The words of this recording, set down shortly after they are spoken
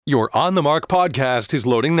Your On the Mark podcast is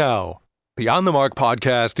loading now. The On the Mark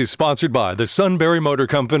podcast is sponsored by the Sunbury Motor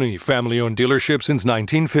Company, family-owned dealership since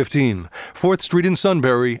 1915, 4th Street in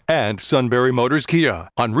Sunbury, and Sunbury Motors Kia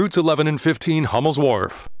on routes 11 and 15 Hummel's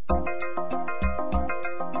Wharf.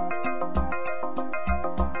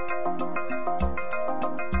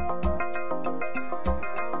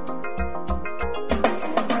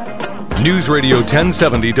 News Radio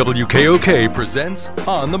 1070 WKOK presents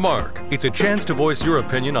On the Mark. It's a chance to voice your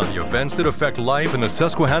opinion on the events that affect life in the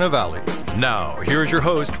Susquehanna Valley. Now, here's your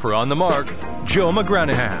host for On the Mark, Joe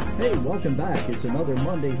McGranaghan. Hey, welcome back. It's another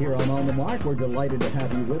Monday here on the Mark. We're delighted to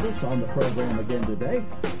have you with us on the program again today.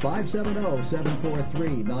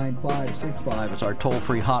 570-743-9565 is our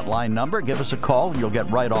toll-free hotline number. Give us a call. You'll get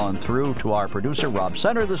right on through to our producer, Rob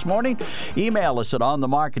Center, this morning. Email us at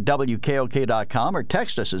onthemark@wkok.com or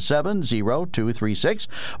text us at 70236.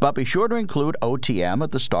 But be sure to include OTM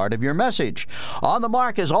at the start of your message. On the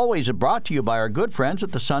Mark, as always, is brought to you by our good friends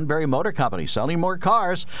at the Sunbury Motor Company, selling more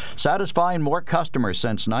cars, satisfying more customers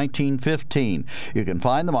since 1915. You can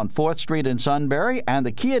find them on 4th Street in Sunbury and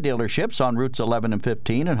the Kia dealerships on routes 11 and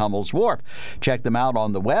 15 in Hummel's Wharf. Check them out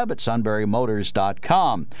on the web at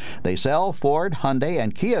sunburymotors.com. They sell Ford, Hyundai,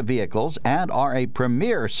 and Kia vehicles and are a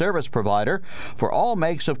premier service provider for all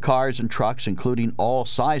makes of cars and trucks, including all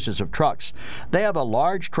sizes of trucks. They have a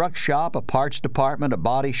large truck shop, a parts department, a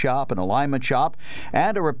body shop, an alignment shop,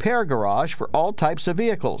 and a repair garage for all types of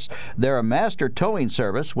vehicles. They're a master towing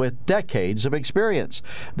service with decades of experience.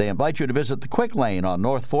 They invite you to visit the Quick Lane on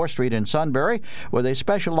North 4th Street in Sunbury, where they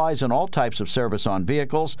specialize in all types of service on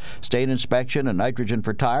vehicles, state inspection, and nitrogen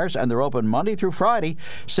for tires, and they're open Monday through Friday,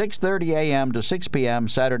 6:30 a.m. to 6 p.m.,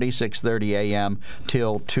 Saturday 6:30 a.m.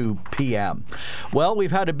 till 2 p.m. Well,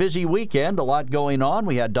 we've had a busy weekend, a lot going on.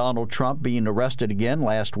 We had Donald Trump being arrested again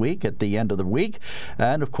last week at the end of the week,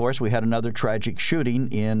 and of course we had another tragic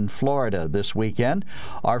shooting in Florida this weekend.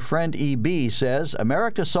 Our friend E.B. says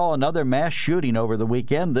America saw another mass shooting over the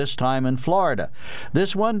weekend, this time in Florida.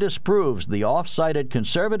 This one disproves the oft-cited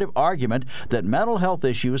conservative argument that mental health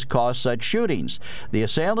issues cause such shootings. The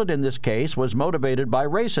assailant in this case was motivated by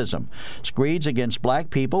racism. Screeds against black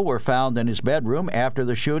people were found in his bedroom after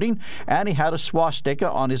the shooting, and he had a swastika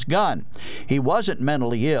on his gun. He wasn't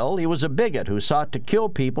mentally ill. He was a bigot who sought to kill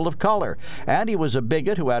people of color, and he was a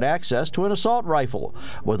bigot who had access to an assault rifle.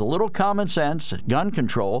 With a little common sense, gun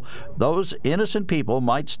control, those innocent people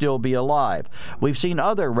might still be alive. We've seen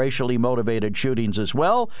other racially motivated shootings as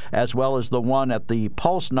well as the one at the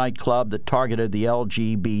Pulse nightclub that targeted the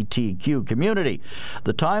LGBTQ community.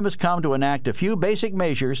 The time has come to enact a few basic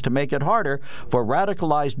measures to make it harder for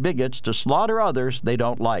radicalized bigots to slaughter others they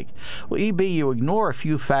don't like. Well, E.B., you ignore a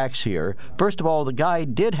few facts here. First of all, the guy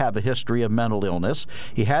did have a history of mental illness.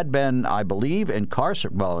 He had been, I believe,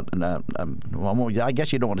 incarcerated. Well, I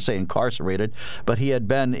guess you don't want to say incarcerated, but he had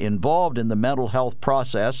been involved in the mental health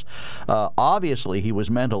process. Obviously, he was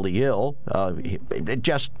mentally ill. It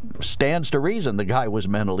just stands to reason the guy was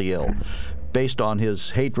mentally ill. Based on his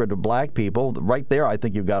hatred of black people, right there I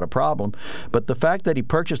think you've got a problem. But the fact that he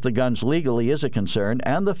purchased the guns legally is a concern,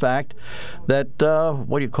 and the fact that,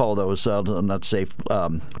 what do you call those? I'm not safe,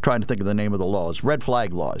 trying to think of the name of the laws. Red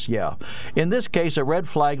flag laws, yeah. In this case, a red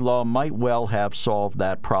flag law might well have solved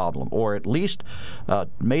that problem, or at least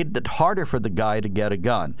made it harder for the guy to get a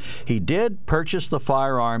gun. He did purchase the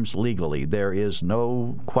firearms legally. There is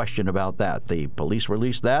no question about that. The police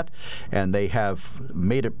released that, and they have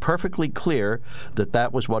made it perfectly clear that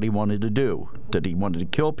that was what he wanted to do, that he wanted to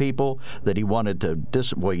kill people, that he wanted to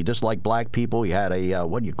he disliked black people. He had a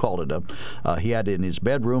he had in his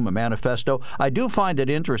bedroom a manifesto. I do find it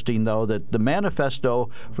interesting, though, that the manifesto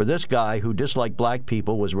for this guy who disliked black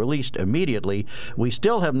people was released immediately. We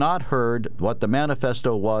still have not heard what the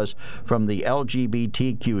manifesto was from the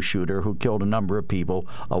LGBTQ shooter who killed a number of people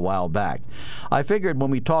a while back. I figured when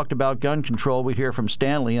we talked about gun control, we'd hear from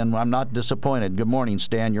Stanley, and I'm not disappointed. Good morning,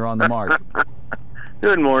 Stan. You're on the mark.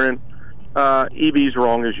 Good morning. EB's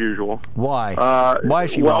wrong as usual. Why? Why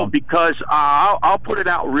is she wrong? wrong? Well, because I'll put it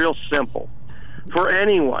out real simple. For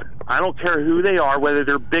anyone, I don't care who they are, whether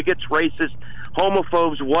they're bigots, racists,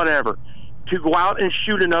 homophobes, whatever, to go out and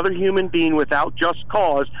shoot another human being without just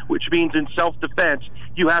cause, which means in self-defense,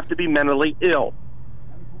 you have to be mentally ill.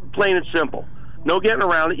 Plain and simple. No getting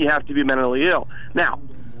around it. You have to be mentally ill. Now,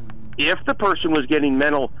 if the person was getting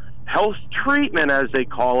mental health treatment, as they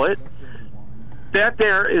call it, that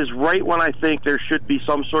there is right when I think there should be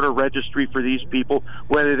some sort of registry for these people,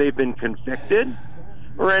 whether they've been convicted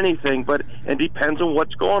or anything, but it depends on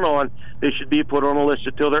what's going on. They should be put on a list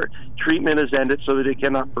until their treatment is ended so that they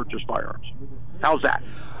cannot purchase firearms. How's that?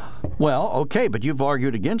 Well, okay, but you've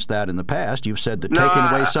argued against that in the past. You've said that taking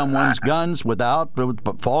away someone's guns without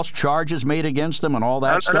false charges made against them and all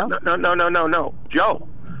that stuff? No. Joe,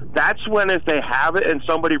 that's when if they have it and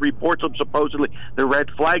somebody reports them, supposedly the red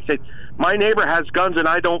flag, say, my neighbor has guns and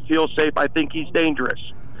I don't feel safe. I think he's dangerous.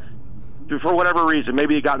 For whatever reason,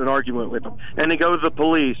 maybe he got in an argument with him. And they go to the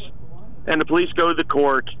police, and the police go to the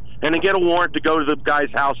court, and they get a warrant to go to the guy's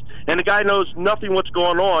house, and the guy knows nothing what's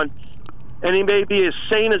going on, and he may be as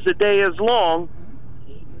sane as the day is long,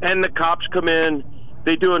 and the cops come in,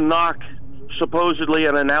 they do a knock, supposedly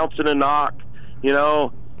an announcing a knock,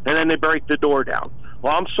 and then they break the door down.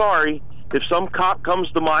 Well, I'm sorry, if some cop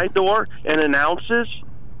comes to my door and announces,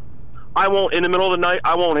 in the middle of the night,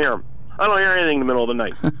 I won't hear him. I don't hear anything in the middle of the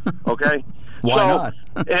night. Okay? Why not?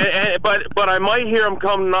 But I might hear him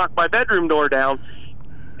come knock my bedroom door down,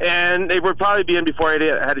 and they would probably be in before I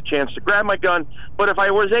had a chance to grab my gun. But if I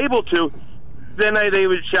was able to, then they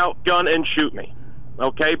would shout gun and shoot me.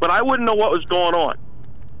 Okay? But I wouldn't know what was going on.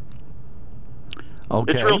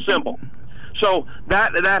 Okay. It's real simple. So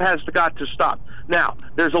that has got to stop. Now,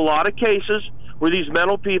 there's a lot of cases where these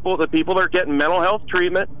mental people, the people that are getting mental health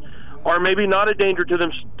treatment, are maybe not a danger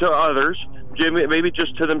to others, maybe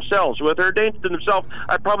just to themselves. If they're a danger to themselves,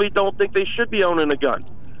 I probably don't think they should be owning a gun.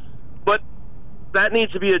 But that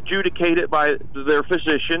needs to be adjudicated by their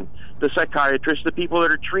physician, the psychiatrist, the people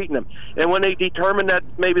that are treating them. And when they determine that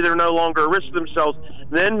maybe they're no longer a risk to themselves,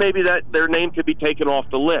 then maybe that their name could be taken off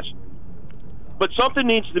the list. But something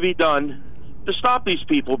needs to be done to stop these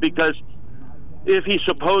people, because if this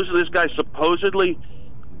guy supposedly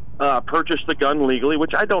purchased the gun legally,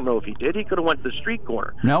 which I don't know if he did. He could have went to the street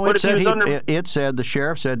corner. No, it said the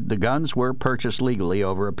sheriff said the guns were purchased legally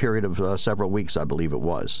over a period of several weeks, I believe it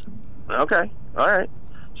was. Okay, all right.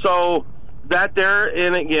 So that there,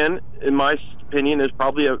 and again, in my opinion, is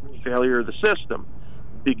probably a failure of the system,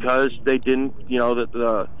 because they didn't,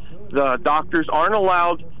 that the doctors aren't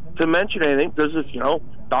allowed to mention anything, because if,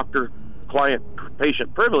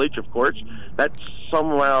 doctor-client-patient privilege, of course, that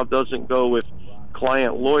somehow doesn't go with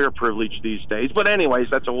client-lawyer privilege these days. But anyways,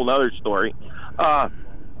 that's a whole other story.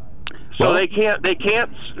 So they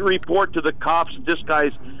can't report to the cops this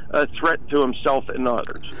guy's a threat to himself and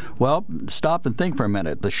others. Well, stop and think for a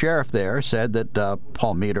minute. The sheriff there said that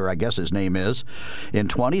Paul Meter, I guess his name is, in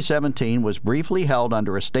 2017 was briefly held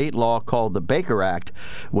under a state law called the Baker Act,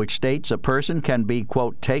 which states a person can be,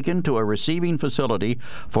 quote, taken to a receiving facility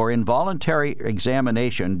for involuntary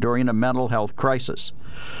examination during a mental health crisis.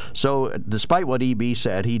 So despite what EB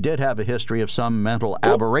said, he did have a history of some mental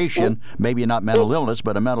aberration, maybe not mental illness,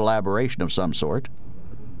 but a mental aberration of some sort.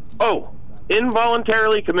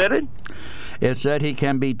 Involuntarily committed? It said he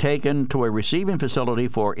can be taken to a receiving facility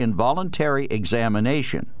for involuntary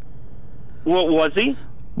examination. Well, was he?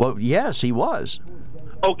 Well, yes, he was.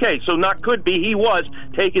 Okay, so not could be, he was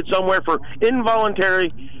taken somewhere for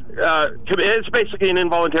involuntary it's basically an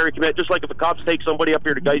involuntary commit, just like if the cops take somebody up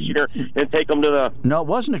here to Geisinger and take them to the... No, it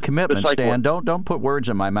wasn't a commitment, Stan. Don't put words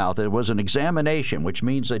in my mouth. It was an examination, which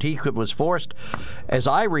means that he was forced, as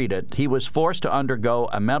I read it, he was forced to undergo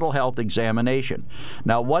a mental health examination.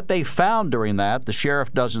 Now, what they found during that, the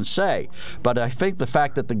sheriff doesn't say, but I think the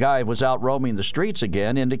fact that the guy was out roaming the streets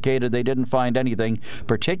again indicated they didn't find anything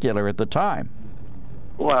particular at the time.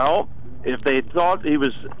 Well, if they thought he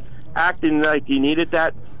was acting like he needed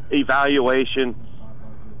that evaluation,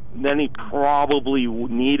 then he probably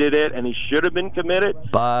needed it, and he should have been committed.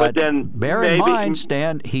 But then bear in mind,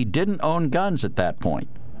 Stan, he didn't own guns at that point.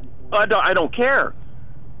 I don't care.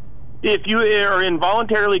 If you are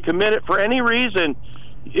involuntarily committed for any reason,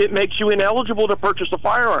 it makes you ineligible to purchase a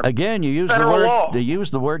firearm. Again, you used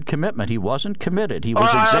the word commitment. He wasn't committed. He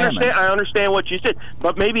was examined. I understand what you said,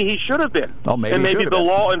 but maybe he should have been. Oh, maybe. And maybe the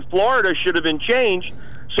law in Florida should have been changed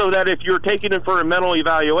so that if you're taking him for a mental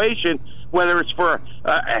evaluation, whether it's for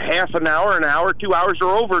a half an hour, 2 hours,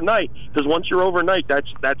 or overnight, because once you're overnight,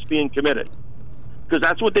 that's being committed. Because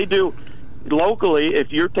that's what they do locally.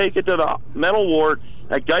 If you're taken to the mental ward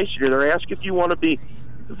at Geisinger, they're asked if you want to be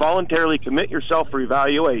voluntarily commit yourself for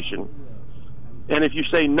evaluation. And if you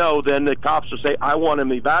say no, then the cops will say, I want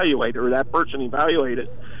him evaluated, or that person evaluated.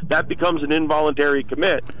 That becomes an involuntary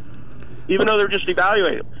commit, even though they're just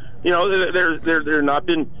evaluating. They're not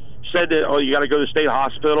been said that, you got to go to the state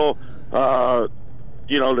hospital, to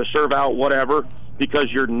serve out whatever, because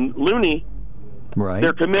you're loony. Right.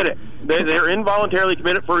 They're committed. They're involuntarily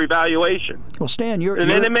committed for evaluation. Well, Stan,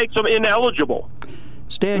 then it makes them ineligible.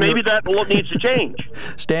 Stan, maybe that needs to change.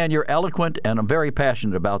 Stan, you're eloquent, and I'm very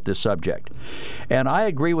passionate about this subject. And I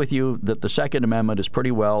agree with you that the Second Amendment is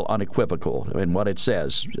pretty well unequivocal in what it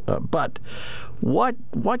says. But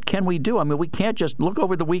what can we do? I mean, we can't just look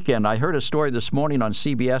over the weekend. I heard a story this morning on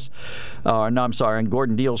CBS, on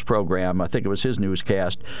Gordon Deal's program, I think it was his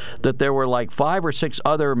newscast, that there were like 5 or 6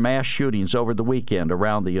 other mass shootings over the weekend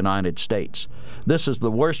around the United States. This is the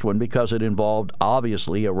worst one because it involved,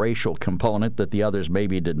 obviously, a racial component that the others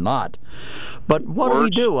maybe did not. But what do we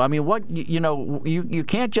do? I mean, you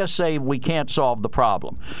can't just say we can't solve the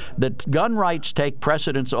problem. That gun rights take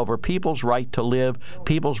precedence over people's right to live,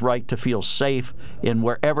 people's right to feel safe in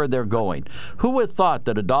wherever they're going. Who would have thought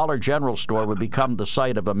that a Dollar General store would become the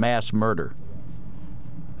site of a mass murder?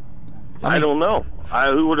 I don't know.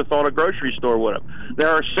 Who would have thought a grocery store would have? There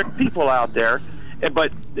are sick people out there,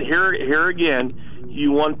 but here again,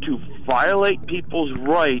 you want to violate people's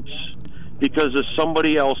rights because of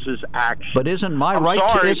somebody else's action. But isn't my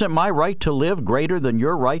right to live greater than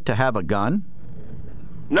your right to have a gun?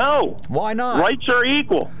 No. Why not? Rights are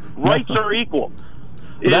equal. Rights are equal.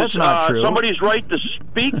 That's not true. Somebody's right to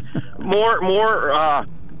speak more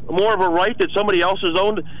of a right than somebody else's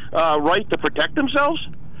own right to protect themselves?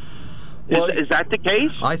 Is that the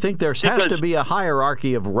case? I think there has to be a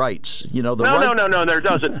hierarchy of rights. No, there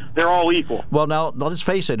doesn't. They're all equal. Well, now, let's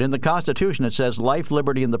face it. In the Constitution, it says life,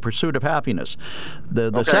 liberty, and the pursuit of happiness.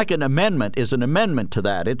 The Second Amendment is an amendment to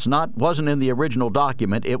that. Wasn't in the original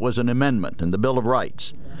document. It was an amendment in the Bill of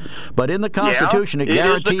Rights. But in the Constitution, it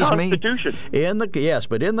guarantees me. But in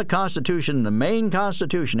the Constitution, the main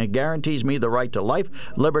Constitution, it guarantees me the right to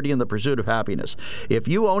life, liberty, and the pursuit of happiness. If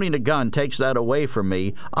you owning a gun takes that away from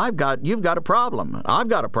me, you've got a problem. I've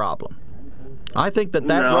got a problem. I think that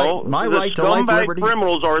right, my right to life, liberty.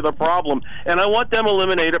 Criminals are the problem, and I want them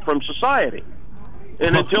eliminated from society.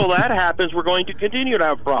 And until that happens, we're going to continue to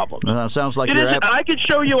have problems. Sounds like I could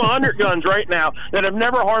show you 100 guns right now that have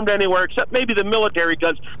never harmed anywhere except maybe the military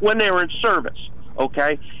guns when they were in service.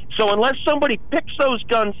 Okay? So unless somebody picks those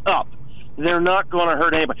guns up, they're not going to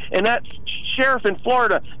hurt anybody. And that sheriff in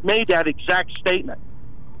Florida made that exact statement.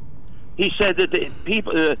 He said that the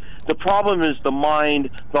problem is the mind,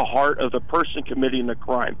 the heart of the person committing the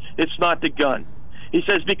crime. It's not the gun. He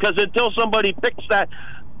says because until somebody picks that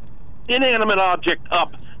inanimate object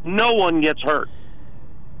up, no one gets hurt.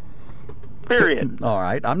 Period. All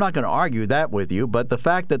right. I'm not going to argue that with you, but the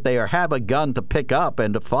fact that they have a gun to pick up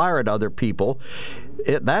and to fire at other people,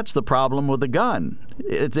 that's the problem with the gun.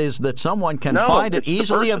 It is that someone can find it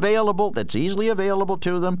easily available, that's easily available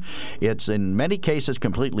to them. It's in many cases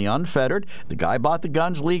completely unfettered. The guy bought the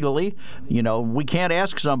guns legally. We can't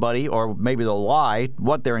ask somebody, or maybe they'll lie,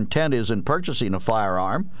 what their intent is in purchasing a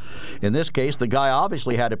firearm. In this case, the guy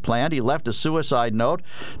obviously had it planned. He left a suicide note,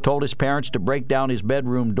 told his parents to break down his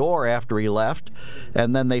bedroom door after he left,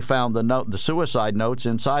 and then they found the suicide notes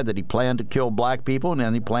inside that he planned to kill black people and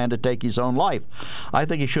then he planned to take his own life. I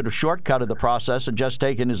think he should have shortcutted the process and just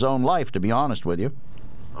taken his own life, to be honest with you.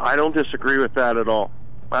 I don't disagree with that at all.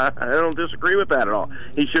 I don't disagree with that at all.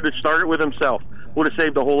 He should have started with himself. Would have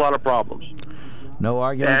saved a whole lot of problems. No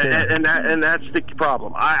argument there. And that's the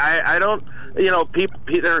problem. I don't,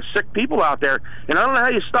 there are sick people out there, and I don't know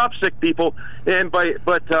how you stop sick people,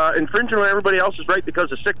 but infringing on everybody else's right because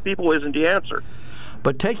of sick people isn't the answer.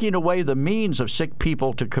 But taking away the means of sick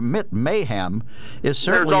people to commit mayhem is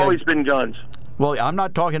certainly... There's always been guns. Well, I'm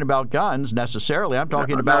not talking about guns necessarily. I'm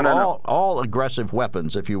talking about all aggressive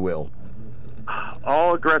weapons, if you will.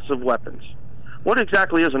 All aggressive weapons. What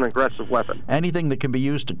exactly is an aggressive weapon? Anything that can be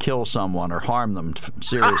used to kill someone or harm them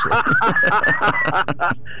seriously.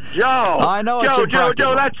 Joe! I know it's impractical.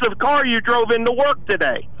 Joe, that's the car you drove into work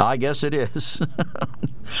today. I guess it is.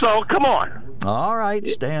 So, come on. All right,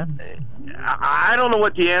 Stan. I don't know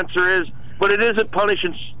what the answer is, but it isn't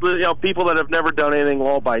punishing people that have never done anything,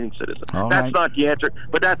 law-abiding citizens. That's not the answer,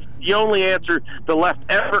 but that's the only answer the left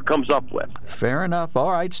ever comes up with. Fair enough.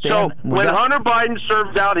 All right, Stan. So when Hunter Biden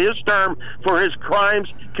serves out his term for his crimes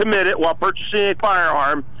committed while purchasing a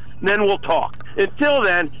firearm, then we'll talk. Until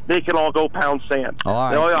then, they can all go pound sand. All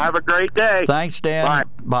right. Y'all have a great day. Thanks, Dan.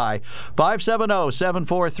 Bye.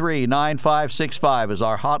 570-743-9565 is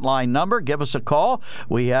our hotline number. Give us a call.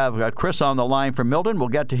 We have Chris on the line from Milton. We'll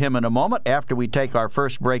get to him in a moment after we take our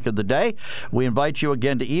first break of the day. We invite you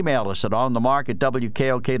again to email us at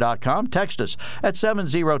onthemark@WKOK.com. Text us at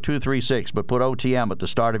 70236, but put OTM at the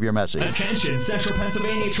start of your message. Attention, Central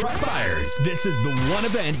Pennsylvania truck buyers. This is the one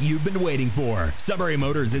event you've been waiting for. Sunbury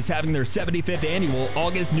Motors is having their 75th 5th annual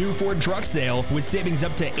August new Ford truck sale with savings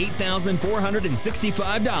up to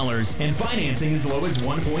 $8,465 and financing as low as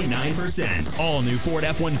 1.9%. All new Ford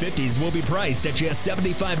F-150s will be priced at just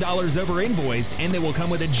 $75 over invoice, and they will come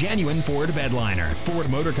with a genuine Ford bedliner. Ford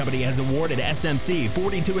Motor Company has awarded SMC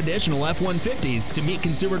 42 additional F-150s to meet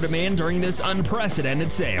consumer demand during this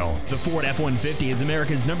unprecedented sale. The Ford F-150 is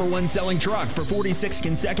America's #1 selling truck for 46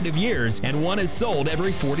 consecutive years, and one is sold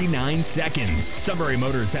every 49 seconds. Sunbury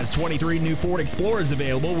Motors has 23 new Ford Explorers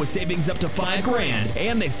available with savings up to $5,000,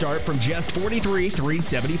 and they start from just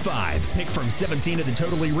 $43,375. Pick from 17 of the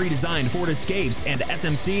totally redesigned Ford Escapes, and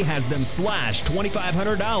SMC has them slashed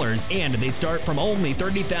 $2,500, and they start from only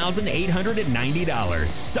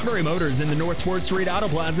 $30,890. Sunbury Motors in the North 4th Street Auto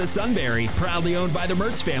Plaza, Sunbury, proudly owned by the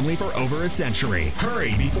Mertz family for over a century.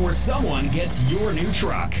 Hurry before someone gets your new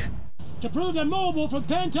truck. To prove that mobile from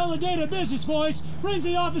Penn Teledata Business Voice brings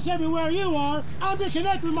the office everywhere you are, I'm going to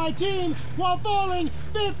connect with my team while falling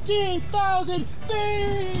 15,000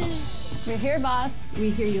 feet! We're here, boss.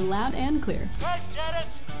 We hear you loud and clear. Thanks,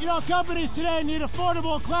 Janice. You know, companies today need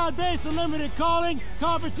affordable, cloud-based, unlimited calling,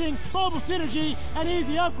 conferencing, mobile synergy, and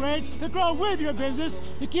easy upgrades to grow with your business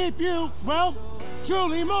to keep you, well,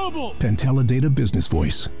 truly mobile. Penn Teledata Business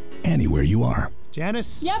Voice. Anywhere you are.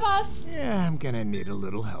 Janice? Yeah, boss. Yeah, I'm going to need a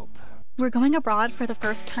little help. We're going abroad for the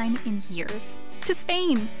first time in years. To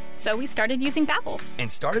Spain. So we started using Babbel.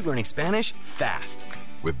 And started learning Spanish fast.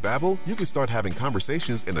 With Babbel, you can start having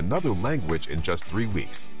conversations in another language in just 3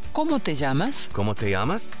 weeks. ¿Cómo te llamas? ¿Cómo te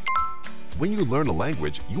llamas? When you learn a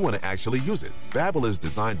language, you want to actually use it. Babbel is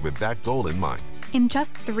designed with that goal in mind. In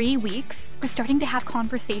just 3 weeks, we're starting to have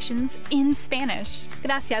conversations in Spanish.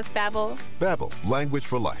 Gracias, Babbel. Babbel, language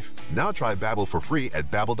for life. Now try Babbel for free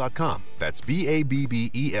at Babbel.com. That's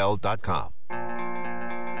BABBEL.com.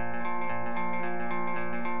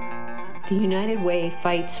 The United Way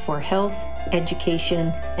fights for health,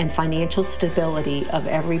 education, and financial stability of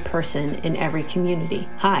every person in every community.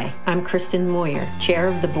 Hi, I'm Kristen Moyer, Chair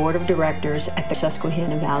of the Board of Directors at the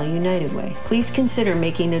Susquehanna Valley United Way. Please consider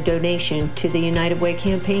making a donation to the United Way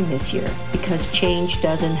campaign this year, because change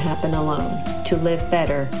doesn't happen alone. To live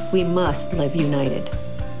better, we must live united.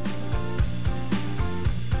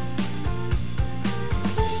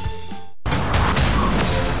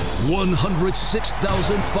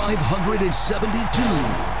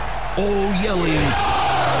 $106,572. All yelling.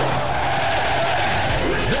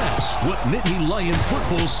 That's what Nittany Lion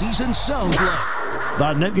football season sounds like.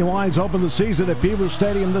 The Nittany Lions open the season at Beaver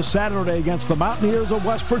Stadium this Saturday against the Mountaineers of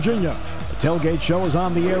West Virginia. The tailgate show is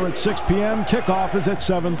on the air at 6 p.m. Kickoff is at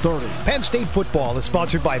 7:30. Penn State football is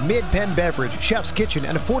sponsored by Mid-Penn Beverage, Chef's Kitchen,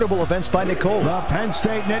 and affordable events by Nicole. The Penn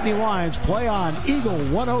State Nittany Lions play on Eagle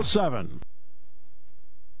 107.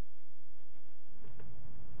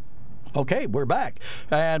 Okay, we're back.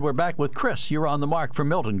 And we're back with Chris. You're on the mark from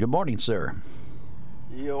Milton. Good morning, sir.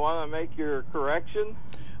 You want to make your correction?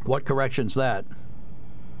 What correction's that?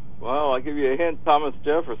 Well, I'll give you a hint. Thomas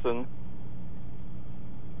Jefferson.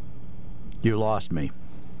 You lost me.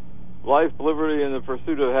 Life, liberty, and the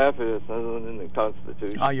pursuit of happiness isn't in the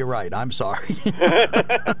Constitution. Oh, you're right. I'm sorry.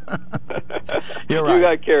 You're right. You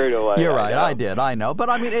got carried away. You're right. I did. I know. But,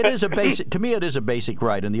 I mean, it is a basic, to me, it is a basic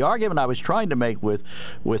right. And the argument I was trying to make with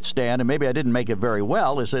Stan, and maybe I didn't make it very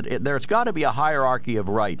well, is that there's got to be a hierarchy of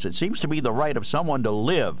rights. It seems to be the right of someone to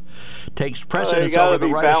live takes precedence over the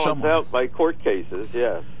right of someone. Out by court cases,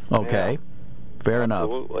 yes. Okay. Yeah. Fair enough.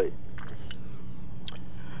 Absolutely.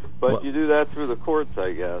 But well, you do that through the courts,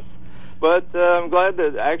 I guess. But I'm glad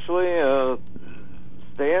that actually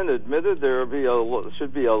Stan admitted there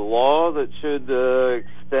should be a law that should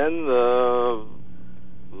extend the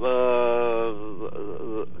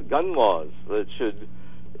gun laws that should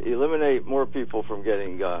eliminate more people from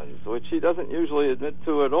getting guns, which he doesn't usually admit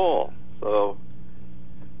to at all. So.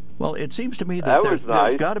 Well, it seems to me that there's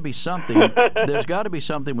got to be something. There's got to be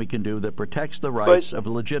something we can do that protects the rights of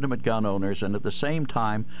legitimate gun owners, and at the same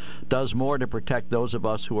time, does more to protect those of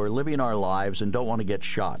us who are living our lives and don't want to get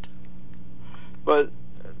shot. But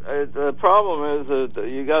the problem is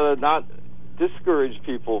that you got to not discourage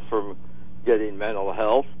people from getting mental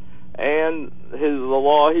health, and the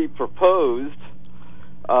law he proposed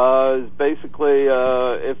is basically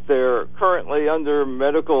if they're currently under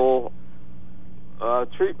medical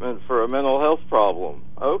treatment for a mental health problem.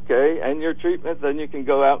 Okay, and your treatment, then you can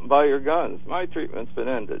go out and buy your guns. My treatment's been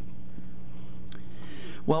ended.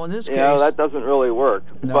 Well, in this case... that doesn't really work.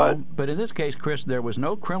 No, but in this case, Chris, there was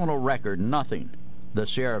no criminal record, nothing, the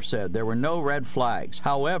sheriff said. There were no red flags.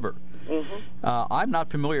 However, I'm not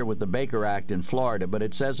familiar with the Baker Act in Florida, but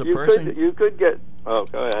it says you could get. Oh,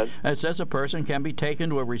 go ahead. It says a person can be taken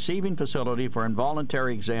to a receiving facility for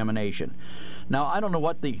involuntary examination. Now, I don't know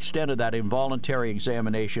what the extent of that involuntary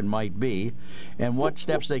examination might be and what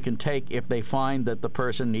steps they can take if they find that the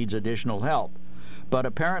person needs additional help. But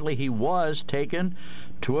apparently he was taken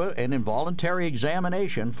to an involuntary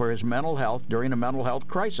examination for his mental health during a mental health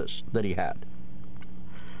crisis that he had.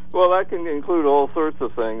 Well, that can include all sorts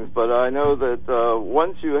of things, but I know that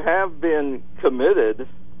once you have been committed,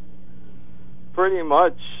 pretty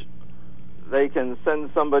much they can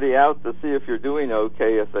send somebody out to see if you're doing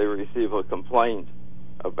okay if they receive a complaint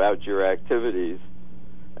about your activities,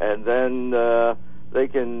 and then they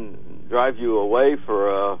can drive you away for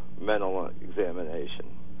a mental examination.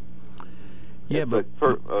 Yeah, but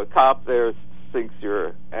a cop there thinks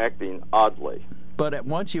you're acting oddly. But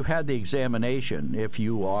once you've had the examination, if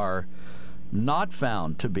you are not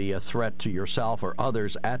found to be a threat to yourself or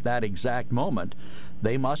others at that exact moment,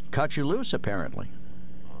 they must cut you loose, apparently.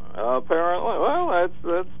 Apparently, well,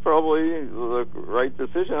 that's probably the right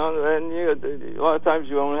decision. And a lot of times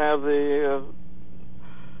you won't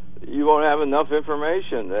have enough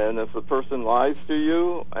information. And if the person lies to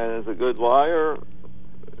you and is a good liar,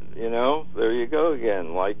 there you go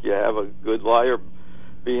again. Like you have a good liar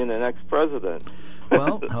being an ex-president.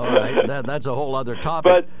 Well, all right, that's a whole other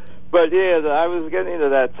topic. But yeah, I was getting to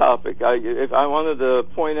that topic. I wanted to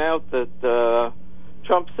point out that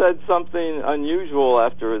Trump said something unusual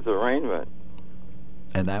after his arraignment.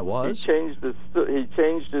 And that was? He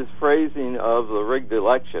changed his phrasing of the rigged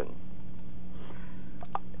election.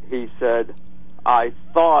 He said, "I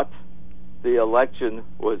thought the election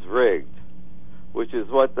was rigged," which is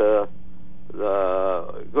what the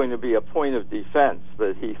going to be a point of defense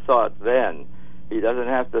that he thought then. He doesn't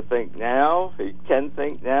have to think now. He can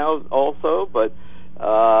think now also, but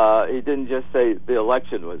he didn't just say the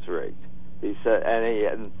election was rigged. He said,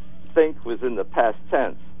 and think was in the past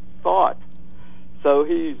tense, thought. So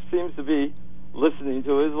he seems to be listening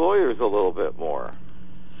to his lawyers a little bit more.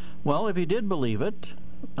 Well, if he did believe it,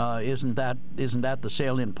 isn't that the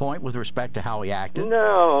salient point with respect to how he acted?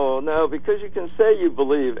 No, because you can say you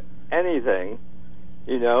believe anything,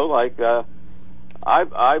 like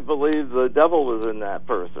I believe the devil was in that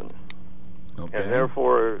person, and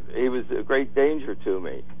therefore he was a great danger to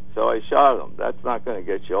me, so I shot him. That's not going to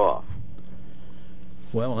get you off.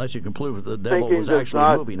 Well, unless you can prove the devil was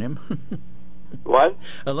actually moving him. What?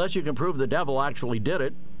 Unless you can prove the devil actually did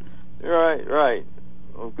it. Right.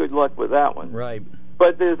 Well, good luck with that one. Right.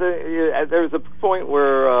 But there's a point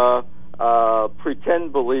where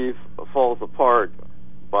pretend belief falls apart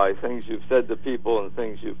by things you've said to people and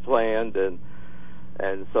things you've planned and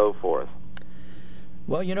so forth.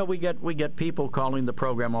 Well, we get people calling the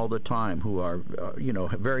program all the time who are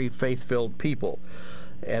very faith-filled people,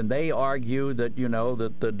 and they argue that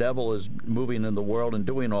that the devil is moving in the world and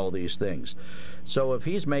doing all these things. So if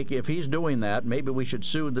he's doing that, maybe we should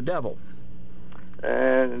sue the devil.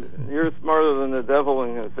 And you're smarter than the devil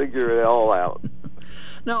and can figure it all out.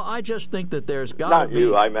 No, I just think that there's got to be... Not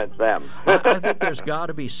you, I meant them. I think there's got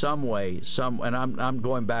to be some way, and I'm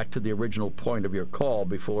going back to the original point of your call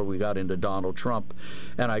before we got into Donald Trump,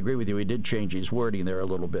 and I agree with you, he did change his wording there a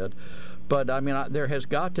little bit. But, there has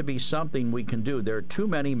got to be something we can do. There are too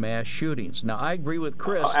many mass shootings. Now, I agree with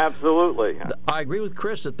Chris. Absolutely. I agree with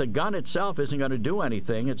Chris that the gun itself isn't going to do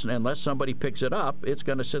anything. Unless somebody picks it up, it's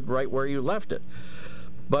going to sit right where you left it.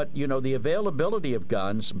 But, the availability of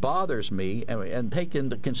guns bothers me, and take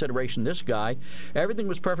into consideration this guy, everything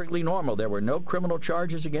was perfectly normal. There were no criminal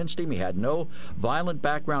charges against him. He had no violent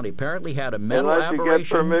background. He apparently had a mental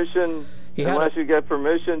aberration. Unless you get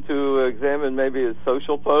permission to examine maybe his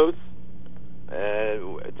social posts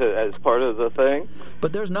as part of the thing.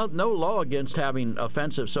 But there's no law against having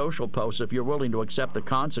offensive social posts if you're willing to accept the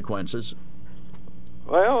consequences.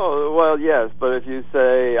 Well, yes, but if you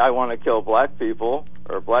say, I want to kill black people,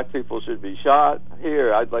 or black people should be shot,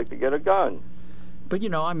 here, I'd like to get a gun. But,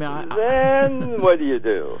 then what do you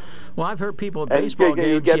do? Well, I've heard people at baseball games...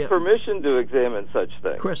 You get permission to examine such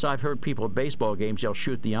things. Chris, I've heard people at baseball games, they'll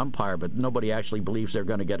shoot the umpire, but nobody actually believes they're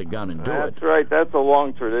going to get a gun and do it. That's right. That's a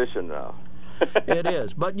long tradition, though. It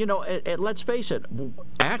is, but let's face it.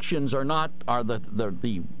 Actions are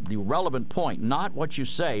the relevant point. Not what you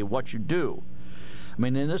say, what you do.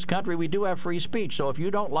 In this country we do have free speech. So if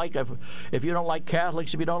you don't like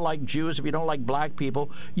Catholics, if you don't like Jews, if you don't like black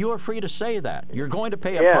people, you are free to say that. You're going to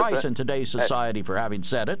pay a price in today's society for having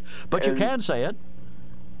said it, but you can say it.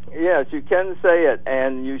 Yes, you can say it,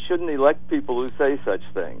 and you shouldn't elect people who say such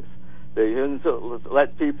things. They shouldn't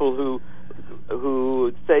let people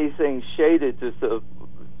who say things shaded to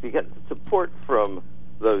to get support from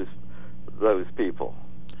those people.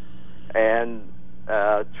 And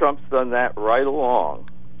Trump's done that right along.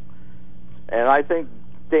 And I think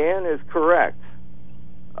Dan is correct.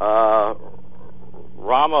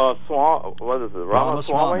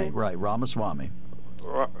 Ramaswamy? Right, Ramaswamy.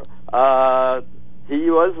 He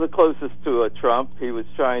was the closest to a Trump. He was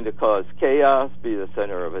trying to cause chaos, be the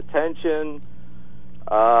center of attention,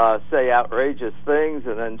 say outrageous things,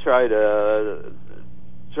 and then try to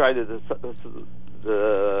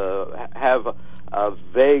have a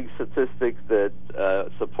vague statistic that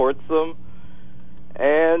supports them.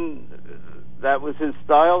 And that was his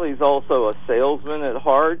style. He's also a salesman at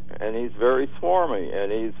heart, and he's very swarmy, and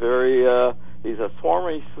he's a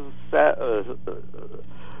swarmy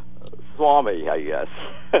Swami, I guess.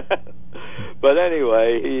 But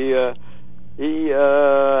anyway, he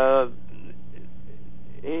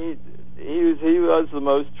was the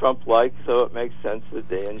most Trump-like, so it makes sense that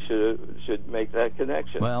Dan should make that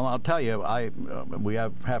connection. Well, I'll tell you, we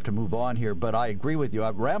have to move on here, but I agree with you.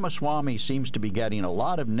 Ramaswamy seems to be getting a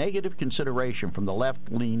lot of negative consideration from the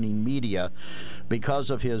left-leaning media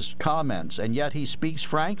because of his comments, and yet he speaks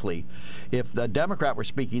frankly. If the Democrat were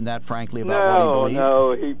speaking that frankly about what he believes...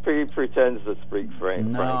 No, he pretends to speak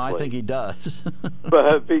frankly. No, I think he does.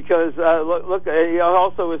 But because, look, he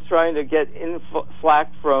also was trying to get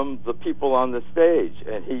flack from the people on the stage,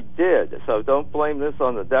 and he did. So don't blame this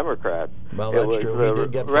on the Democrats. Well, that's true. He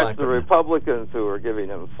did get flack. It was the Republicans who were giving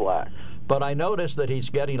him flack. But I noticed that he's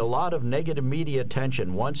getting a lot of negative media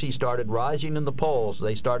attention. Once he started rising in the polls,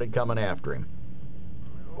 they started coming after him.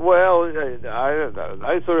 Well,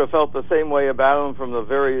 I sort of felt the same way about him from the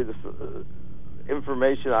very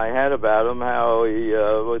information I had about him, how he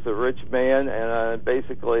was a rich man and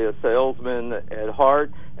basically a salesman at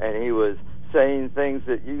heart, and he was saying things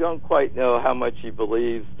that you don't quite know how much he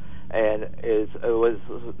believes, and it was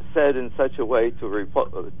said in such a way to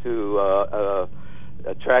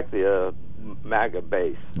attract the MAGA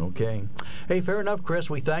base. Okay. Hey, fair enough, Chris.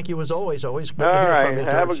 We thank you as always. Always good to hear from you.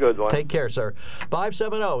 Have a good one. Take care, sir.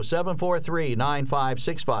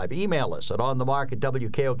 570-743-9565. Email us at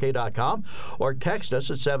onthemark@wkok.com or text us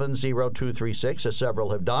at 70236, as several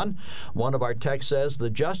have done. One of our texts says, the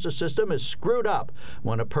justice system is screwed up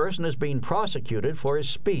when a person is being prosecuted for his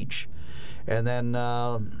speech. And then...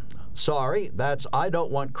 sorry, that's I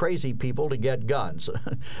don't want crazy people to get guns.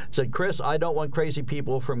 Said, Chris, I don't want crazy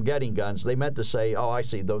people from getting guns. They meant to say, oh, I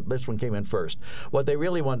see, this one came in first. What they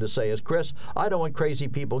really wanted to say is, Chris, I don't want crazy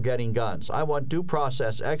people getting guns. I want due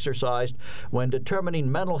process exercised when determining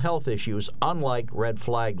mental health issues, unlike red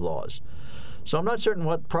flag laws. So I'm not certain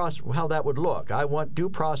how that would look. I want due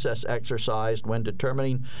process exercised when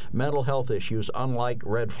determining mental health issues, unlike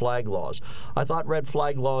red flag laws. I thought red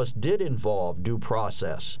flag laws did involve due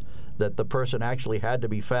process, that the person actually had to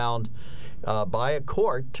be found by a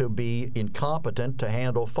court to be incompetent to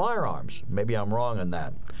handle firearms. Maybe I'm wrong on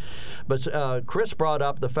that. But Chris brought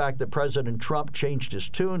up the fact that President Trump changed his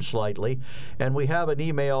tune slightly, and we have an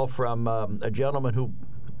email from a gentleman who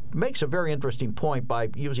makes a very interesting point by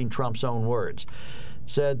using Trump's own words.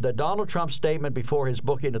 Said that Donald Trump's statement before his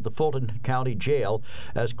booking at the Fulton County Jail,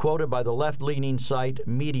 as quoted by the left-leaning site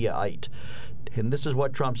Mediaite. And this is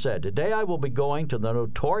what Trump said. Today I will be going to the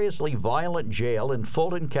notoriously violent jail in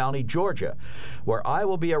Fulton County, Georgia, where I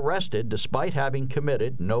will be arrested despite having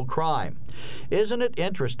committed no crime. Isn't it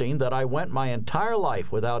interesting that I went my entire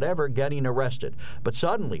life without ever getting arrested, but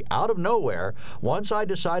suddenly, out of nowhere, once I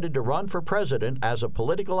decided to run for president as a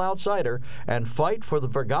political outsider and fight for the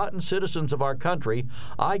forgotten citizens of our country,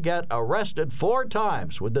 I get arrested 4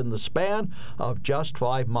 times within the span of just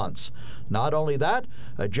 5 months. Not only that,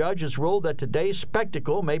 a judge has ruled that today's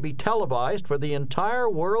spectacle may be televised for the entire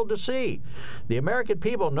world to see. The American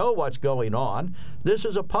people know what's going on. This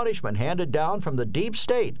is a punishment handed down from the deep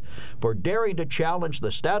state for daring to challenge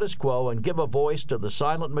the status quo and give a voice to the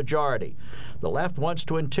silent majority. The left wants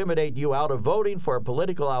to intimidate you out of voting for a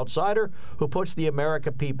political outsider who puts the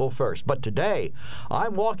American people first. But today,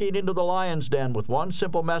 I'm walking into the lion's den with one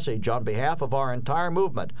simple message on behalf of our entire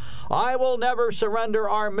movement. I will never surrender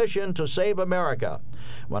our mission to save America.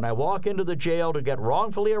 When I walk into the jail to get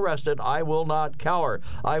wrongfully arrested, I will not cower.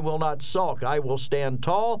 I will not sulk. I will stand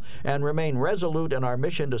tall and remain resolute in our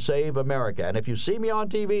mission to save America. And if you see me on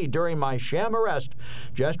TV during my sham arrest,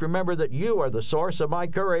 just remember that you are the source of my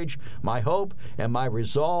courage, my hope, and my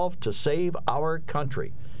resolve to save our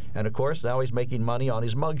country. And, of course, now he's making money on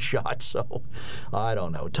his mugshot, so I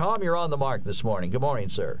don't know. Tom, you're on the mark this morning. Good morning,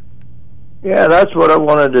 sir. Yeah, that's what I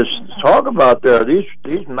wanted to talk about there. These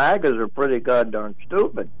MAGAs are pretty goddamn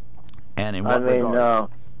stupid. And in what regard?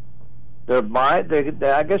 they're buying.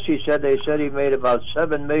 I guess they said he made about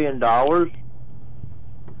 $7 million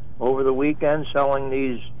over the weekend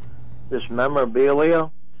selling this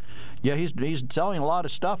memorabilia. Yeah, he's selling a lot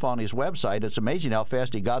of stuff on his website. It's amazing how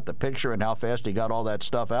fast he got the picture and how fast he got all that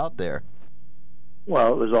stuff out there.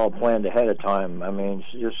 Well, it was all planned ahead of time. I mean,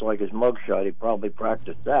 just like his mugshot, he probably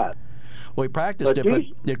practiced that. Well, he practiced but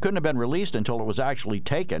it couldn't have been released until it was actually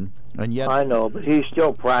taken, and yet... I know, but he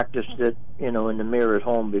still practiced it, in the mirror at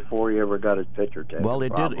home before he ever got his picture taken. Well,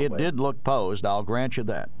 it did look posed, I'll grant you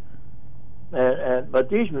that. But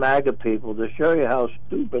these MAGA people, to show you how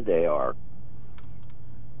stupid they are,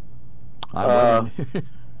 he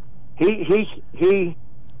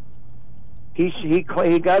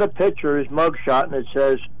got a picture, his mugshot, and it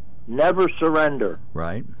says, "Never surrender."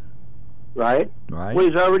 Right. Well,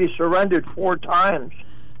 he's already surrendered 4 times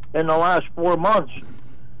in the last 4 months.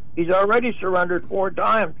 He's already surrendered 4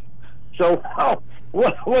 times. So,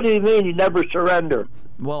 what do you mean he never surrendered?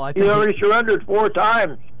 Well, I think he already surrendered 4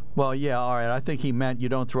 times. Well, yeah, all right. I think he meant you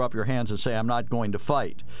don't throw up your hands and say, "I'm not going to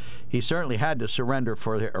fight." He certainly had to surrender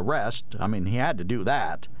for the arrest. I mean, he had to do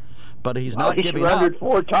that. But he's not giving up. He surrendered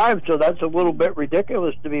 4 times, so that's a little bit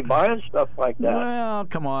ridiculous to be buying stuff like that. Well,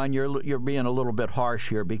 come on, you're being a little bit harsh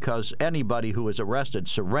here, because anybody who is arrested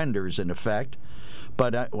surrenders in effect.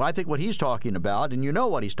 But I think what he's talking about, and you know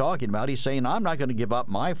what he's talking about, he's saying, "I'm not going to give up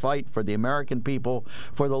my fight for the American people,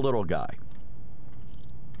 for the little guy."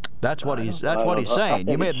 That's what he's saying.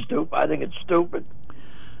 I think it's stupid.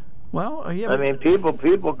 Well, yeah. I mean, people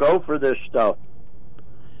go for this stuff.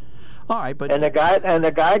 All right, but and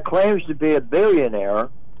the guy claims to be a billionaire,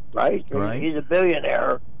 right? He's a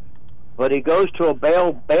billionaire, but he goes to a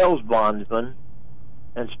bails bondsman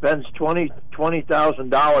and spends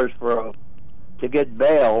 $20,000 to get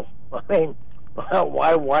bail. I mean,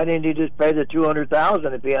 why didn't he just pay the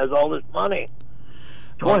 $200,000 if he has all this money?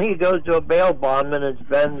 He goes to a bail bondman and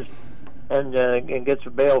spends and gets a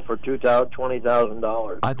bail for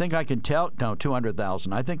 $20,000. I think I can tell. No,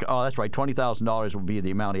 $200,000. I think. Oh, that's right. $20,000 will be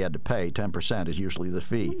the amount he had to pay. 10% is usually the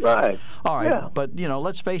fee. Right. All right. Yeah. But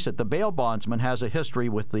let's face it. The bail bondsman has a history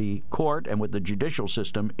with the court and with the judicial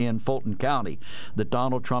system in Fulton County that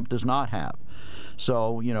Donald Trump does not have.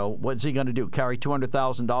 So, what's he going to do? Carry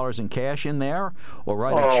 $200,000 in cash in there, or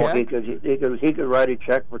write a check? He could write a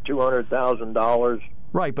check for $200,000.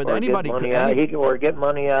 Right, but anybody could get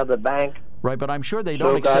money out of the bank. Right, but I'm sure they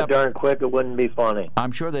don't accept. So darn quick, it wouldn't be funny.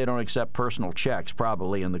 I'm sure they don't accept personal checks,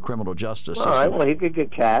 probably, in the criminal justice system. All right, well, he could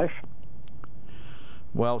get cash.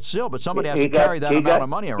 Well, still, but somebody has to carry that amount of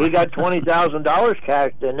money around. He got $20,000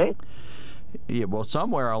 cash, didn't he? Yeah, well,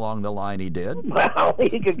 somewhere along the line he did. Well,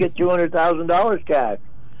 he could get $200,000 cash.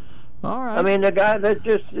 All right. I mean, the guy is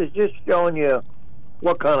just showing you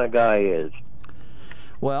what kind of guy he is.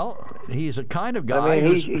 Well, he's a kind of guy. I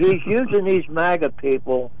mean, he's using these MAGA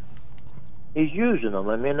people. He's using them.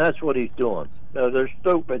 I mean, that's what he's doing. They're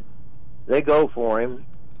stupid. They go for him.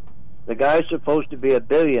 The guy's supposed to be a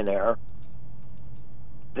billionaire.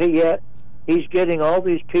 But yet, he's getting all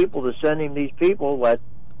these people to send him these people that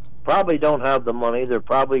probably don't have the money. They're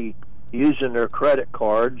probably using their credit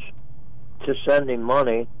cards to send him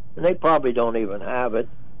money, and they probably don't even have it.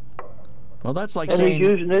 Well, that's like saying... he's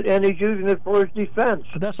using it for his defense.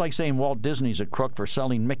 But that's like saying Walt Disney's a crook for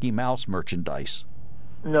selling Mickey Mouse merchandise.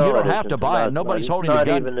 No, you don't have to buy it. Nobody's holding a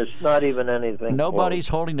gun. It's not even anything. Nobody's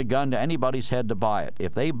holding a gun to anybody's head to buy it.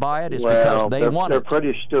 If they buy it, it's because they want it. They're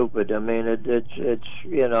pretty stupid. I mean, it's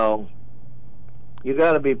you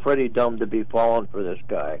got to be pretty dumb to be falling for this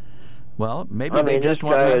guy. Well, maybe they just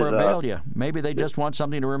want memorabilia. Maybe they just want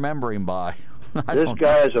something to remember him by. This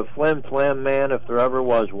guy is a flim-flam man if there ever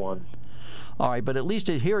was one. All right, but at least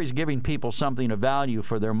here he's giving people something of value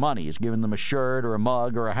for their money. He's giving them a shirt or a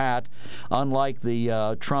mug or a hat, unlike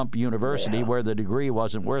the Trump University where the degree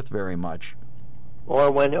wasn't worth very much.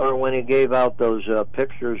 Or when he gave out those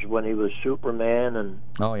pictures when he was Superman and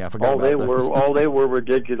I forgot about those. All they were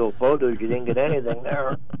digital photos. You didn't get anything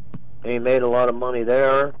there, and he made a lot of money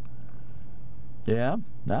there. Yeah,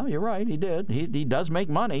 no, you're right. He did. He does make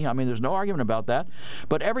money. I mean, there's no argument about that.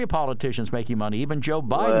 But every politician's making money. Even Joe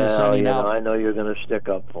Biden is sending out. I know you're going to stick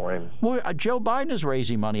up for him. Well, Joe Biden is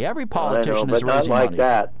raising money. Every politician is raising money. But not like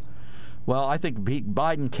that. Well, I think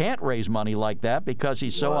Biden can't raise money like that because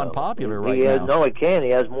he's so unpopular right now. No, he can't. He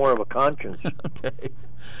has more of a conscience. Okay.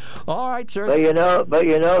 All right, sir. But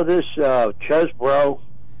you know this Chesbro.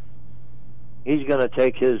 He's going to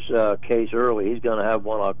take his case early. He's going to have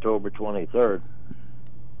one October 23rd.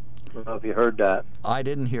 I don't know if you heard that. I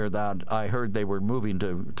didn't hear that. I heard they were moving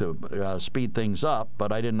to speed things up,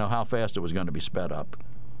 but I didn't know how fast it was going to be sped up.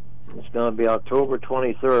 It's going to be October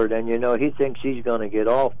 23rd, and he thinks he's going to get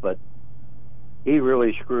off, but he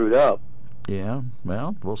really screwed up. Yeah,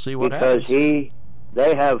 well, we'll see what happens. Because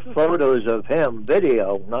they have photos of him,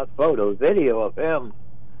 video of him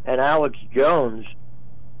and Alex Jones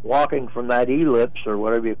walking from that ellipse, or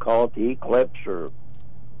whatever you call it, the eclipse, or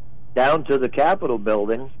down to the Capitol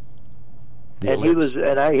building. And he was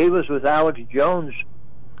with Alex Jones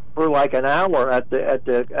for like an hour at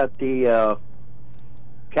the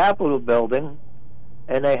Capitol building,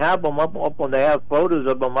 and they have them up when they have photos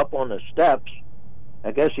of him up on the steps.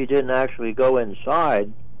 I guess he didn't actually go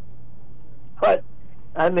inside, but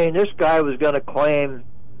I mean, this guy was going to claim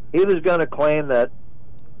that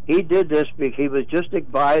he did this because he was just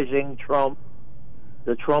advising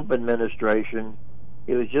the Trump administration.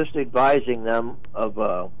 He was just advising them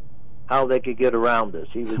of how they could get around this.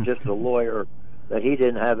 He was just a lawyer, that he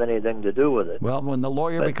didn't have anything to do with it. Well, when the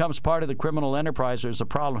lawyer becomes part of the criminal enterprise, there's a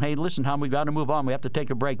problem. Hey, listen, Hom, we've got to move on. We have to take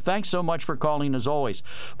a break. Thanks so much for calling, as always.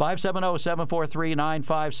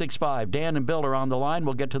 570-743-9565. Dan and Bill are on the line.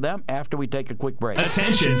 We'll get to them after we take a quick break.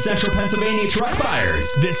 Attention, Central Pennsylvania truck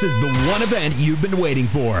buyers. This is the one event you've been waiting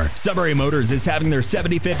for. Sunbury Motors is having their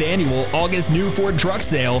 75th annual August new Ford truck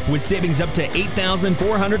sale with savings up to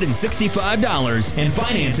 $8,465 and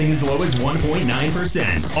financing as low as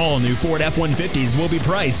 1.9%. All new Ford F-150s will be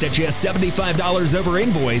priced at just $75 over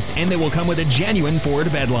invoice, and they will come with a genuine Ford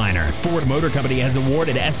bedliner. Ford Motor Company has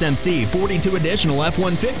awarded SMC 42 additional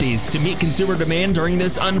F-150s to meet consumer demand during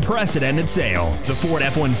this unprecedented sale. The Ford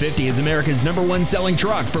F-150 is America's #1 selling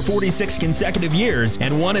truck for 46 consecutive years,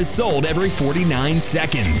 and one is sold every 49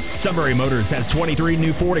 seconds. Sunbury Motors has 23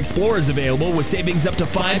 new Ford Explorers available with savings up to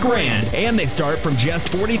 $5,000, and they start from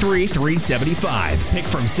just $43,375. Pick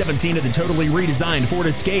from 17 of the totally redesigned Ford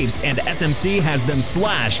Escapes, and SMC has them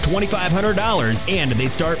slashed $2,500, and they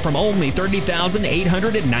start from only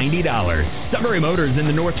 $30,890. Sunbury Motors in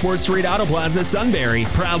the North 4th Street Auto Plaza, Sunbury,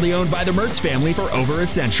 proudly owned by the Mertz family for over a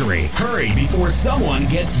century. Hurry before someone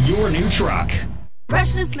gets your new truck.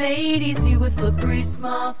 Freshness made easy with Febreze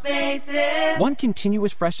Small Spaces. Want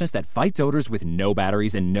continuous freshness that fights odors with no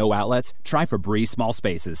batteries and no outlets? Try Febreze Small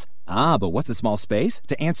Spaces. Ah, but what's a small space?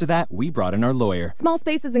 To answer that, we brought in our lawyer. Small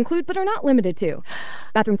spaces include, but are not limited to,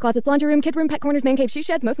 bathrooms, closets, laundry room, kid room, pet corners, man cave, she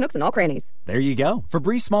sheds, most nooks, and all crannies. There you go.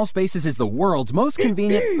 Febreze Small Spaces is the world's most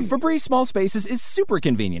convenient. Febreze Small Spaces is super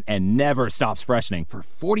convenient and never stops freshening for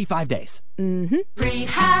 45 days. Breathe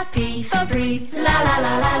happy, Febreze, la la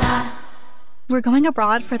la la la. We're going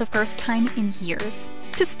abroad for the first time in years,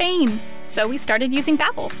 to Spain. So we started using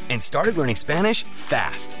Babbel. And started learning Spanish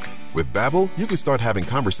fast. With Babbel, you can start having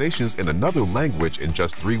conversations in another language in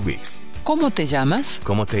just 3 weeks. ¿Cómo te llamas?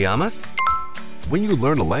 ¿Cómo te llamas? When you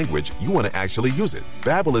learn a language, you want to actually use it.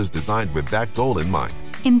 Babbel is designed with that goal in mind.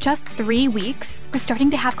 In just 3 weeks, we're starting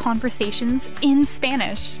to have conversations in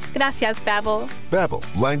Spanish. Gracias, Babbel. Babbel,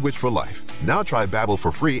 language for life. Now try Babbel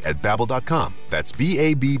for free at Babbel.com. That's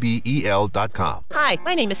BABBEL.com. Hi,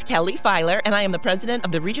 my name is Kelly Filer, and I am the president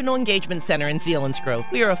of the Regional Engagement Center in Selinsgrove.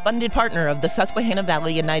 We are a funded partner of the Susquehanna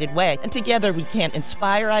Valley United Way, and together we can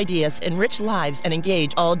inspire ideas, enrich lives, and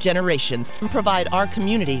engage all generations, and provide our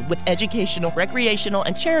community with educational, recreational,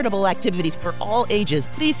 and charitable activities for all ages.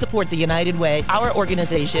 Please support the United Way, our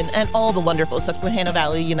organization, and all the wonderful Susquehanna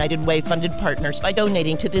Valley United Way funded partners by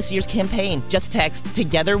donating to this year's campaign. Just text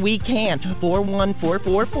Together We Can to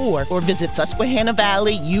 41444 or visit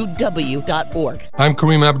SusquehannaValleyUW.org. I'm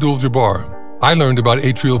Kareem Abdul-Jabbar. I learned about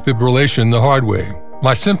atrial fibrillation the hard way.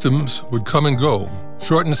 My symptoms would come and go.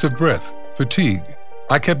 Shortness of breath, fatigue.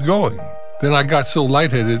 I kept going. Then I got so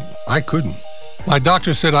lightheaded, I couldn't. My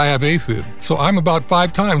doctor said I have AFib, so I'm about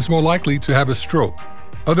 5 times more likely to have a stroke.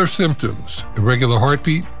 Other symptoms, irregular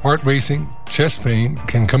heartbeat, heart racing, chest pain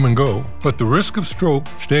can come and go, but the risk of stroke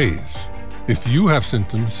stays. If you have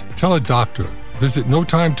symptoms, tell a doctor. Visit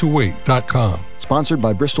NoTimeToWait.com. Sponsored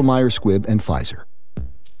by Bristol-Myers Squibb and Pfizer.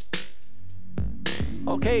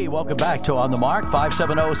 Okay, welcome back to On the Mark.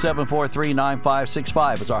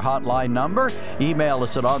 570-743-9565 is our hotline number. Email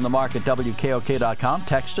us at onthemark@WKOK.com.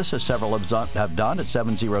 Text us, as several have done, at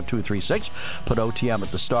 70236. Put OTM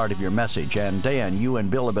at the start of your message. And Dan, you and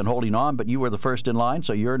Bill have been holding on, but you were the first in line,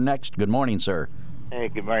 so you're next. Good morning, sir. Hey,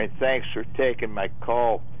 good morning. Thanks for taking my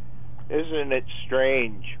call. Isn't it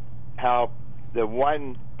strange how the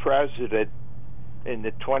one president in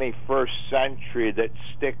the 21st century that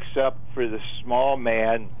sticks up for the small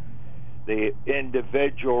man, the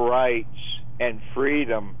individual rights and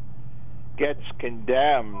freedom, gets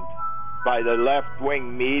condemned by the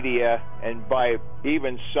left-wing media and by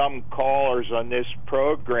even some callers on this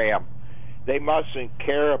program? They mustn't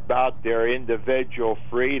care about their individual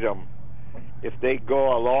freedom if they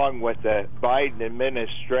go along with the Biden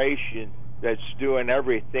administration that's doing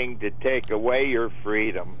everything to take away your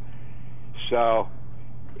freedom. So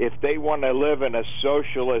if they want to live in a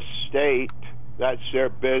socialist state, that's their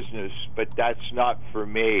business, but that's not for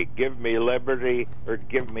me. Give me liberty or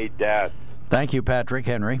give me death. Thank you, Patrick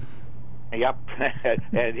Henry. Yep.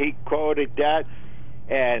 And he quoted that,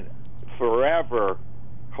 and forever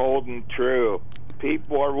holding true.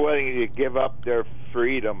 People are willing to give up their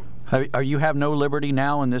freedom. You have no liberty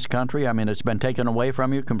now in this country? I mean, it's been taken away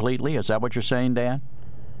from you completely? Is that what you're saying, Dan?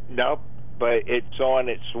 Nope, but it's on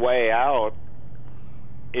its way out.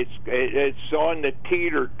 It's on the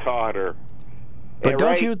teeter-totter. But don't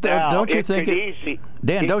right you now, think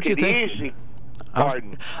Dan? Don't you think?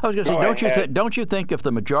 Pardon. I was going to say, don't you think if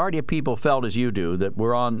the majority of people felt as you do, that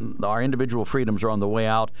our individual freedoms are on the way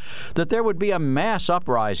out, that there would be a mass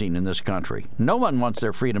uprising in this country? No one wants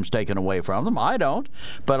their freedoms taken away from them. I don't.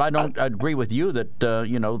 But I don't agree with you that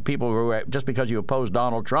people who are, just because you oppose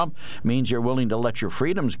Donald Trump means you're willing to let your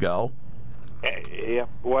freedoms go. Yeah.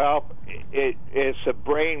 Well, it's a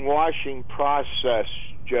brainwashing process,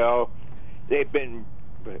 Joe. They've been,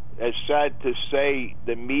 as sad to say,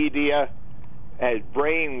 the media has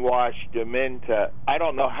brainwashed them into, I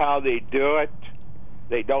don't know how they do it.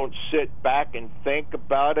 They don't sit back and think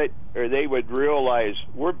about it, or they would realize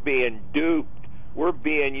we're being duped. We're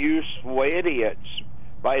being useful idiots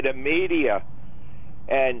by the media.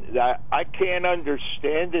 And I can't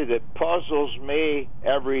understand it. It puzzles me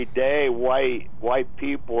every day why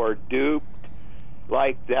people are duped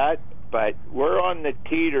like that. But we're on the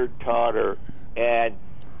teeter-totter, and,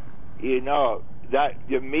 that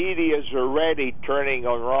the media's already turning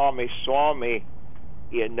on Ramaswamy,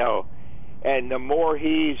 and the more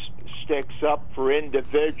he sticks up for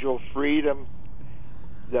individual freedom,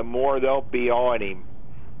 the more they'll be on him.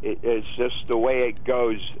 It's just the way it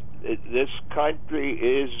goes. This country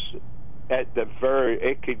is at the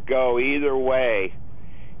it could go either way,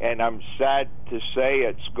 and I'm sad to say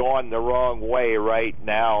it's gone the wrong way right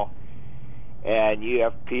now, and you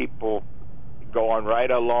have people going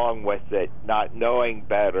right along with it, not knowing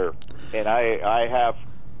better. And I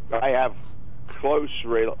have close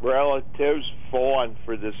relatives falling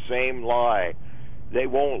for the same lie. They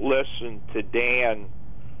won't listen to Dan.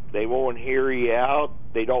 They won't hear you out.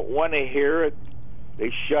 They don't want to hear it.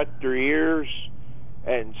 They shut their ears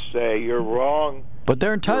and say, you're wrong. But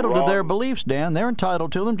they're entitled to their beliefs, Dan. They're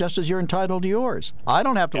entitled to them just as you're entitled to yours. I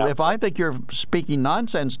don't have to. If I think you're speaking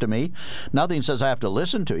nonsense to me, nothing says I have to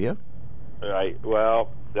listen to you. Right. Well,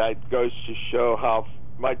 that goes to show how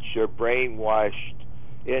much you're brainwashed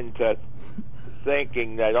into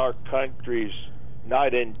thinking that our country's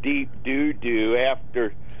not in deep doo-doo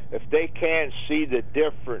if they can't see the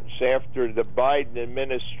difference after the Biden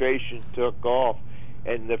administration took off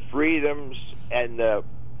and the freedoms and the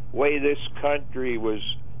way this country was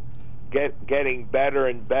getting better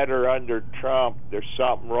and better under Trump, there's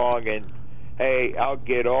something wrong. And hey, I'll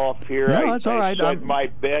get off here. No, that's all right. I said my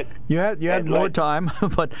bit. You had more time,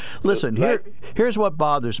 but listen, here's what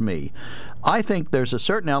bothers me. I think there's a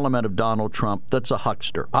certain element of Donald Trump that's a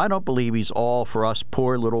huckster. I don't believe he's all for us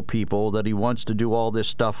poor little people, that he wants to do all this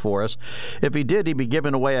stuff for us. If he did, he'd be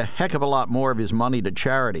giving away a heck of a lot more of his money to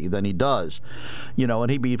charity than he does. And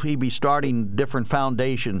he'd be starting different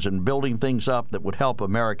foundations and building things up that would help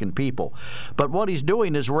American people. But what he's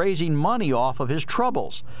doing is raising money off of his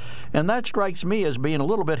troubles. And that strikes me as being a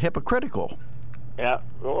little bit hypocritical. Yeah,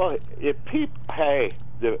 well,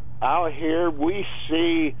 out here we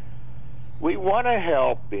see, we want to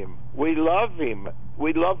help him. We love him.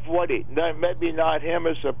 We love maybe not him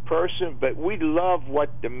as a person, but we love what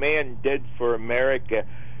the man did for America.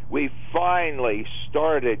 We finally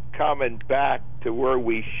started coming back to where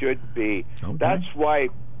we should be. Okay. That's why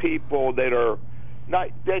people that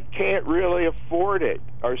can't really afford it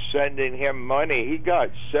are sending him money. He got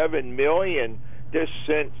 $7 million just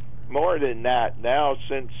since, more than that now,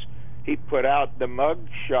 since he put out the mug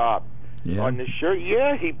shop on the shirt.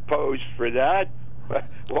 Yeah, he posed for that.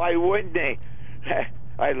 Why wouldn't he?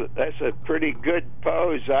 That's a pretty good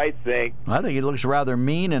pose, I think. I think he looks rather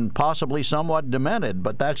mean and possibly somewhat demented,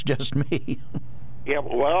 but that's just me. Yeah,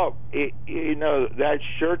 well, that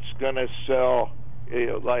shirt's going to sell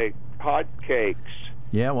like hotcakes.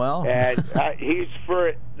 Yeah, well. And he's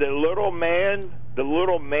for the little man. The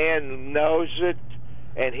little man knows it,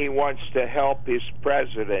 and he wants to help his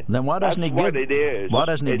president. Then why doesn't That's he what it is. Why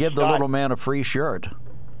doesn't he give the not, little man a free shirt?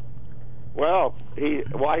 Well,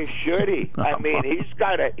 why should he? I mean,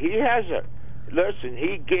 listen,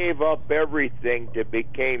 he gave up everything to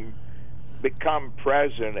become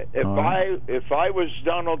president. If I was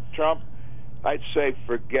Donald Trump, I'd say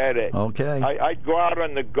forget it. Okay. I'd go out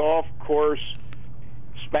on the golf course,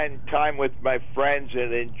 spend time with my friends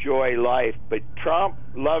and enjoy life. But Trump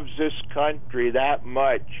loves this country that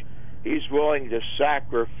much. He's willing to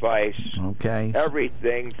sacrifice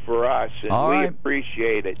everything for us, and we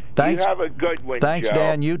appreciate it. Thanks. You have a good one, Thanks, Joe.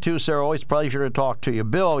 Dan. You too, sir. Always a pleasure to talk to you.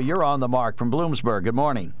 Bill, you're on the mark from Bloomsburg. Good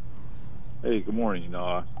morning. Hey, good morning.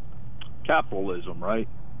 Capitalism, right?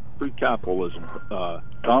 Free capitalism.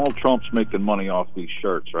 Donald Trump's making money off these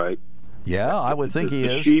shirts, right? Yeah, I would think he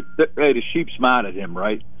is. The sheep's mad at him,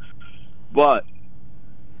 right? But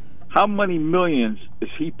how many millions is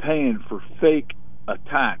he paying for fake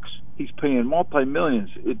attacks? He's paying multi-millions.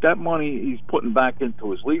 That money he's putting back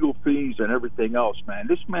into his legal fees and everything else, man.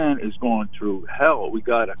 This man is going through hell. We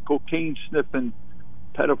got a cocaine-sniffing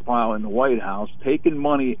pedophile in the White House taking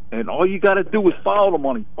money, and all you got to do is follow the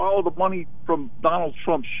money. Follow the money from Donald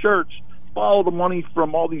Trump's shirts. Follow the money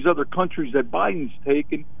from all these other countries that Biden's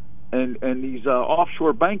taken, and these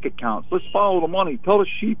offshore bank accounts. Let's follow the money. Tell the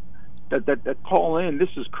sheep that call in. This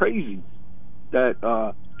is crazy. That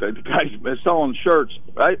the guy's selling shirts,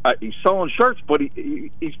 right? He's selling shirts, but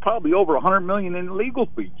he's probably over $100 million in legal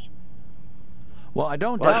fees. Well, I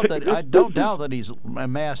don't doubt that he's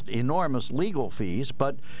amassed enormous legal fees,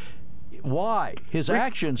 but why? His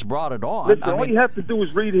actions brought it on. Listen, all you have to do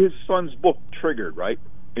is read his son's book, Triggered, right?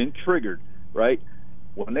 In Triggered, right?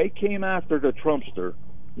 When they came after the Trumpster,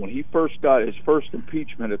 when he first got his first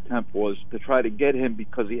impeachment attempt was to try to get him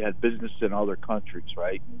because he had business in other countries,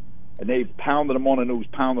 right? And they pounded him on the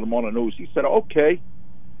news, He said, okay,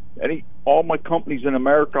 all my companies in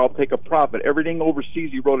America, I'll take a profit. Everything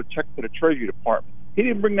overseas, he wrote a check to the Treasury Department. He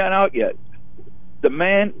didn't bring that out yet. The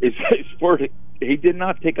man he did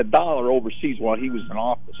not take $1 overseas while he was in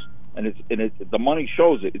office. And the money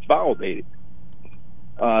shows it. It's validated.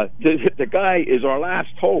 The guy is our last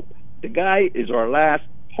hope.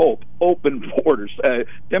 Open borders.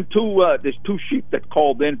 There's two sheep that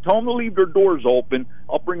called in. Tell them to leave their doors open.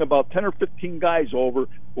 I'll bring about 10 or 15 guys over.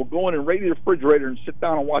 We'll go in and raid the refrigerator and sit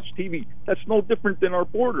down and watch TV. That's no different than our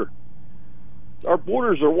border. Our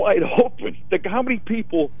borders are wide open. How many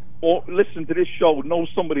people listen to this show know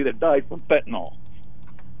somebody that died from fentanyl?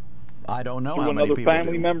 I don't know. How another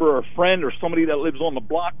family member or a friend or somebody that lives on the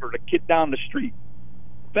block or the kid down the street.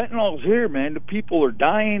 Fentanyl's here, man. The people are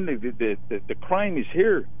dying. The crime is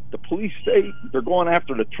here. The police say they're going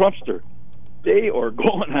after the Trumpster. They are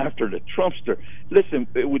going after the Trumpster. Listen,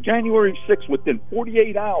 with January 6th, within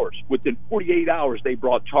 48 hours, they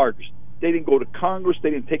brought charges. They didn't go to Congress.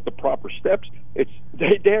 They didn't take the proper steps.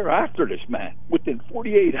 They're after this man. Within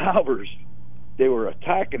 48 hours, they were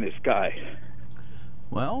attacking this guy.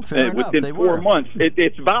 Well, fair enough. Within 4 months,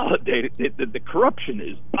 it's validated. The corruption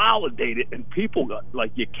is validated, and people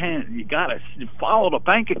you got to follow the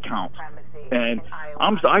bank account. And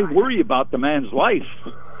I worry about the man's life.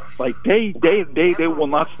 Like they will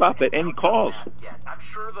not stop at any cause.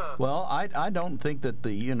 Well, I don't think that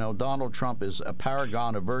Donald Trump is a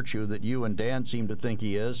paragon of virtue that you and Dan seem to think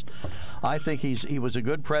he is. I think he was a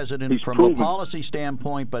good president from a policy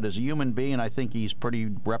standpoint, but as a human being, I think he's pretty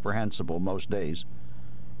reprehensible most days.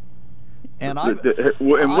 And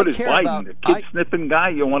what is Biden? The kid-sniffing guy?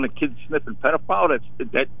 You want a kid-sniffing pedophile?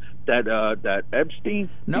 That Epstein?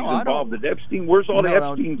 No, He's involved in Epstein? Where's all the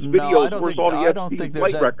Epstein's videos? Where's all the Epstein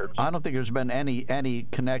flight records? I don't think there's been any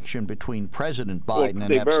connection between President Biden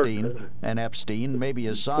and Epstein. Maybe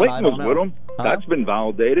his son. Clinton I don't was know. with him. Huh? That's been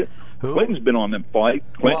validated. Who? Clinton's been on them flights.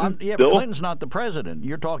 Clinton, but Clinton's not the president.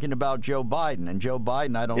 You're talking about Joe Biden, and Joe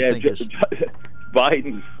Biden, I don't think is.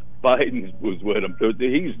 Biden was with him.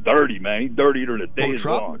 He's dirty, man. He's dirtier than the day is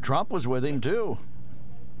long. Trump was with him too.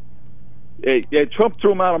 Yeah, Trump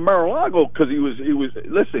threw him out of Mar-a-Lago because he was.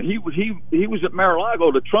 Listen, he was at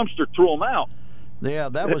Mar-a-Lago. The Trumpster threw him out. Yeah,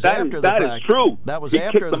 that was after the fact. That is true. That was he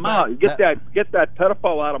after kicked the him fact. out. Get that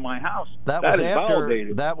pedophile out of my house. That is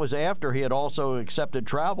validated. That was after he had also accepted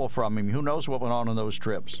travel from him. Who knows what went on those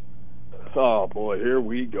trips? Oh boy, here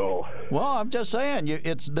we go. Well, I'm just saying,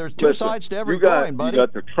 there's two sides to every coin, buddy. You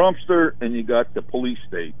got the Trumpster and you got the police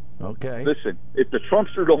state. Okay. Listen, if the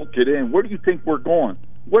Trumpster don't get in, where do you think we're going?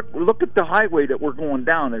 Look at the highway that we're going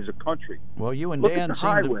down as a country. Well, you and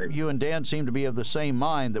Dan seem to be of the same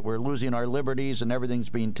mind that we're losing our liberties and everything's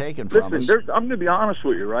being taken from us. I'm going to be honest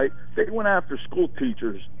with you, right? They went after school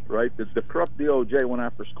teachers, right? The corrupt DOJ went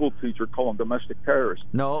after school teachers, calling them domestic terrorists.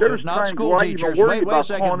 No, there's not school teachers. Wait a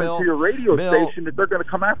second, Bill. Into your radio station that they're going to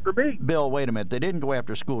come after me. Bill, wait a minute. They didn't go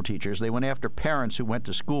after school teachers. They went after parents who went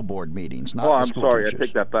to school board meetings, not the school teachers. I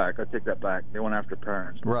take that back. They went after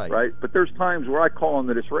parents. Right. But there's times where I call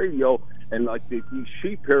into this radio, and like these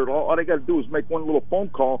sheep here, all they got to do is make one little phone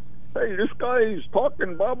call. Hey, this guy is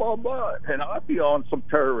talking blah, blah, blah. And I'd be on some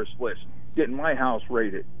terrorist list. getting my house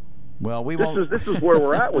rated. Well, this is where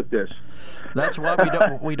we're at with this. That's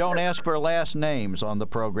why we don't ask for last names on the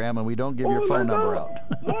program, and we don't give your phone number out.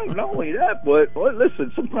 Not only that, but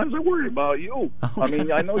listen, sometimes I worry about you. Okay. I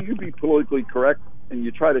mean, I know you be politically correct and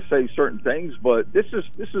you try to say certain things, but this is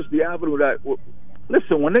the avenue that.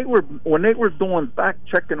 Listen, when they were doing fact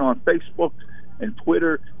checking on Facebook and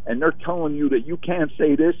Twitter, and they're telling you that you can't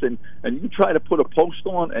say this, and you try to put a post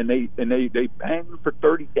on, and they ban you for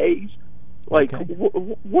 30 days. Like, okay.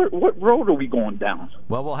 What road are we going down?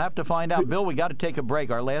 Well, we'll have to find out. Bill, we got to take a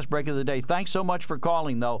break, our last break of the day. Thanks so much for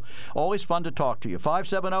calling, though. Always fun to talk to you.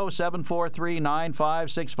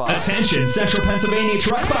 570-743-9565. Attention, Central Pennsylvania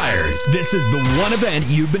truck buyers. This is the one event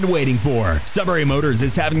you've been waiting for. Sunbury Motors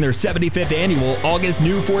is having their 75th annual August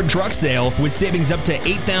new Ford truck sale with savings up to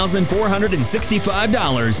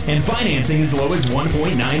 $8,465 and financing as low as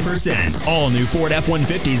 1.9%. All new Ford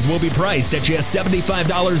F-150s will be priced at just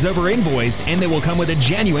 $75 over invoice, and they will come with a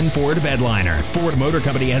genuine Ford bedliner. Ford Motor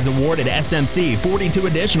Company has awarded SMC 42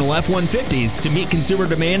 additional F-150s to meet consumer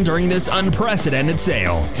demand during this unprecedented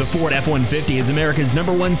sale. The Ford F-150 is America's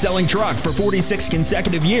 #1 selling truck for 46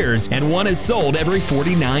 consecutive years, and one is sold every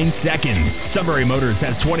 49 seconds. Sunbury Motors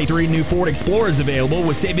has 23 new Ford Explorers available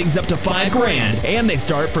with savings up to $5,000, and they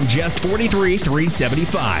start from just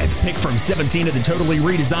 $43,375. Pick from 17 of the totally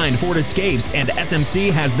redesigned Ford Escapes, and SMC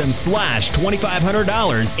has them slashed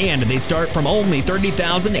 $2,500, and they start from only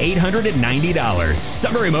 $30,890.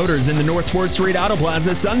 Sunbury Motors in the North 4th Street Auto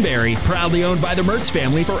Plaza, Sunbury, proudly owned by the Mertz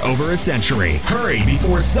family for over a century. Hurry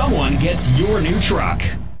before someone gets your new truck.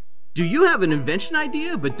 Do you have an invention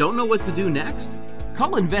idea but don't know what to do next?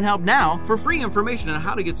 Call InventHelp now for free information on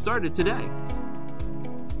how to get started today.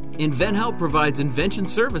 InventHelp provides invention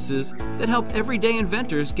services that help everyday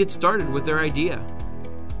inventors get started with their idea.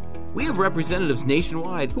 We have representatives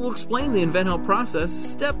nationwide who will explain the InventHelp process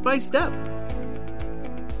step by step.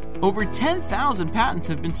 Over 10,000 patents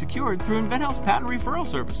have been secured through InventHelp's patent referral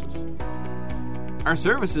services. Our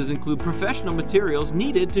services include professional materials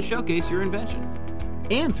needed to showcase your invention,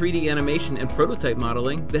 and 3D animation and prototype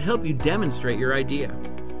modeling that help you demonstrate your idea.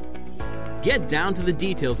 Get down to the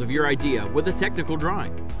details of your idea with a technical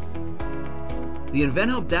drawing. The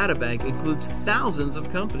InventHelp Databank includes thousands of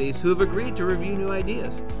companies who have agreed to review new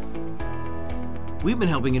ideas. We've been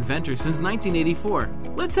helping inventors since 1984.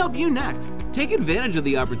 Let's help you next. Take advantage of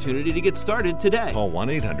the opportunity to get started today. Call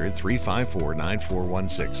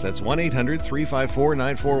 1-800-354-9416. That's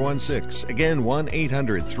 1-800-354-9416. Again,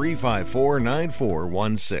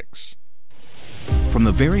 1-800-354-9416. From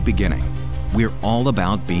the very beginning, we're all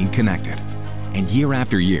about being connected. And year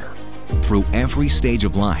after year, through every stage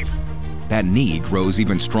of life, that need grows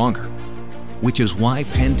even stronger. Which is why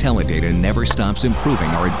Penn Teledata never stops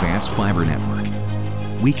improving our advanced fiber network.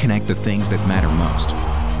 We connect the things that matter most: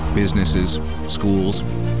 businesses, schools,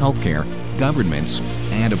 healthcare, governments,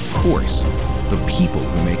 and of course, the people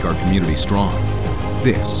who make our community strong.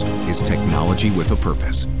 This is technology with a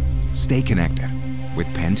purpose. Stay connected with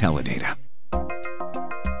Penn Teledata.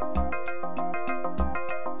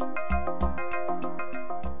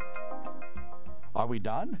 Are we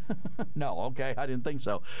done? No, okay, I didn't think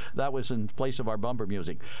so. That was in place of our bumper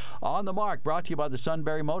music. On the Mark, brought to you by the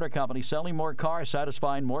Sunbury Motor Company, selling more cars,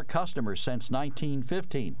 satisfying more customers since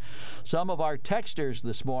 1915. Some of our texters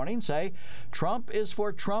this morning say, Trump is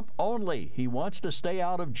for Trump only. He wants to stay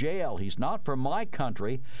out of jail. He's not for my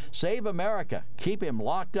country. Save America. Keep him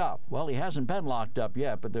locked up. Well, he hasn't been locked up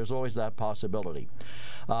yet, but there's always that possibility.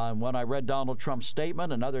 When I read Donald Trump's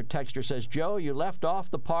statement, another texter says, Joe, you left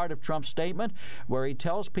off the part of Trump's statement where he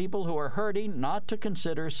tells people who are hurting not to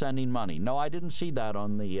consider sending money. No, I didn't see that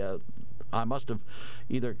on the I must have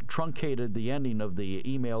either truncated the ending of the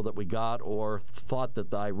email that we got or thought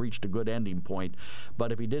that I reached a good ending point.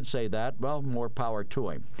 But if he did say that, well, more power to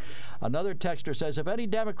him. Another texter says, if any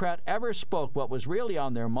Democrat ever spoke what was really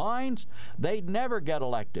on their minds, they'd never get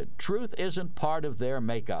elected. Truth isn't part of their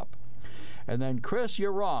makeup. And then, Chris,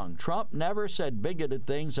 you're wrong. Trump never said bigoted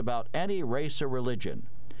things about any race or religion.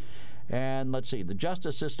 And let's see, the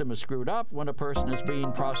justice system is screwed up when a person is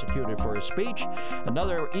being prosecuted for a speech.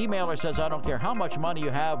 Another emailer says, I don't care how much money you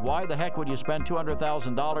have, why the heck would you spend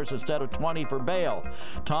 $200,000 instead of $20 for bail?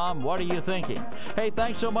 Tom, what are you thinking? Hey,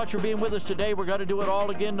 thanks so much for being with us today. We're going to do it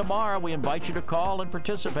all again tomorrow. We invite you to call and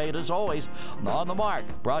participate, as always, on the Mark,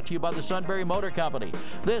 brought to you by the Sunbury Motor Company.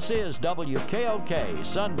 This is WKOK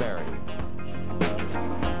Sunbury.